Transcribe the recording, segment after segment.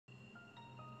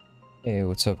Hey,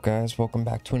 what's up guys? Welcome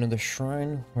back to another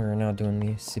shrine. We're now doing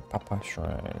the Sepapa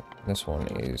Shrine. This one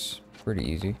is pretty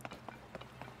easy.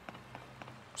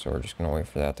 So we're just gonna wait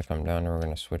for that to come down and we're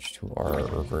gonna switch to our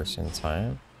reverse in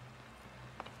time.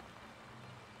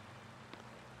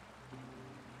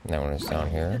 And that one is down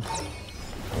here.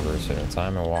 Reverse it in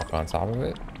time and walk on top of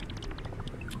it.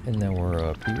 And then we're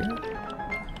up here.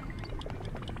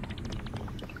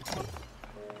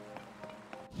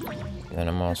 And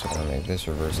I'm also gonna make this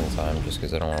reverse in time just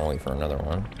because I don't want to wait for another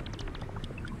one.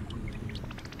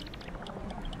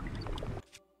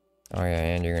 Oh yeah,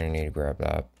 and you're gonna need to grab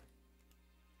that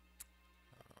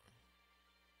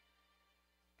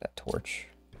torch.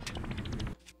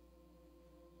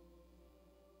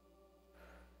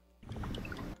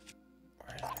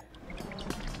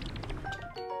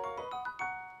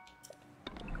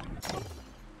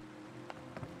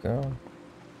 Go.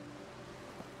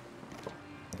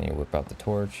 And you whip out the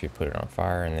torch, you put it on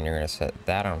fire, and then you're gonna set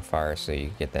that on fire so you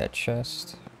get that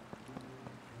chest.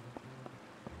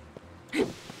 The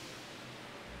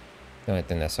only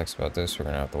thing that sucks about this, we're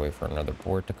gonna have to wait for another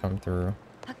board to come through.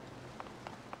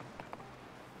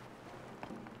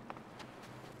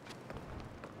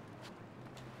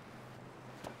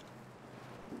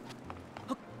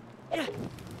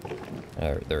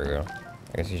 There we go.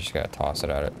 I guess you just gotta toss it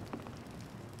at it.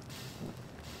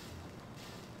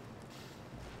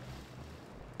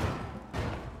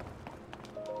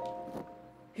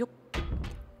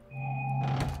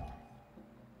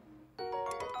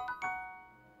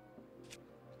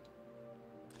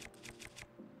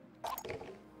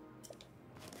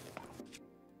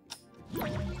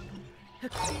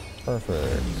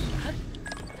 Perfect.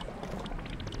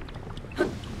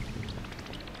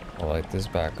 We'll light this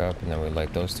back up and then we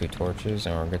light those two torches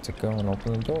and we're good to go and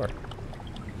open the door.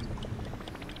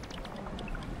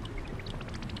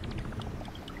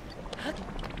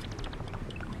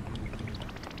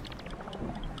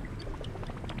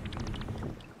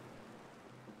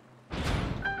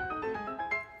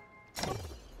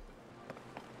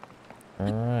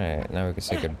 Alright, now we can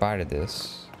say goodbye to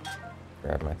this.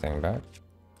 Grab my thing back.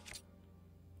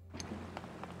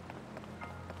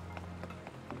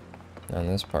 And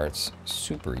this part's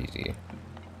super easy.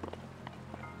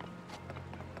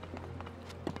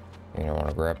 You're gonna want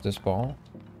to grab this ball.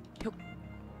 You're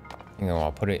gonna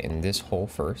want to put it in this hole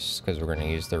first, because we're gonna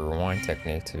use the rewind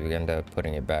technique to end up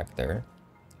putting it back there.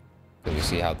 Because you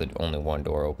see how the only one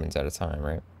door opens at a time,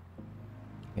 right?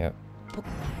 Yep. So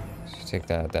you take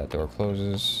that door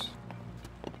closes.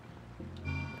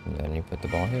 And then you put the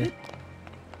ball here.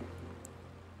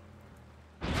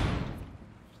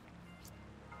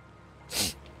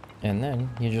 And then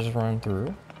you just run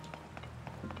through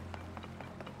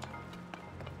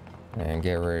and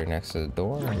get ready next to the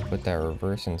door and put that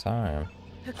reverse in time.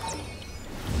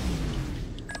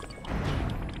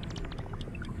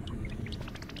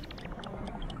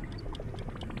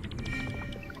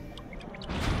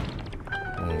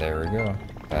 And there we go.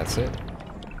 That's it.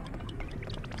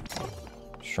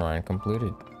 Shrine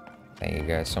completed. Thank you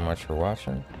guys so much for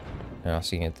watching, and I'll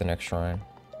see you at the next shrine.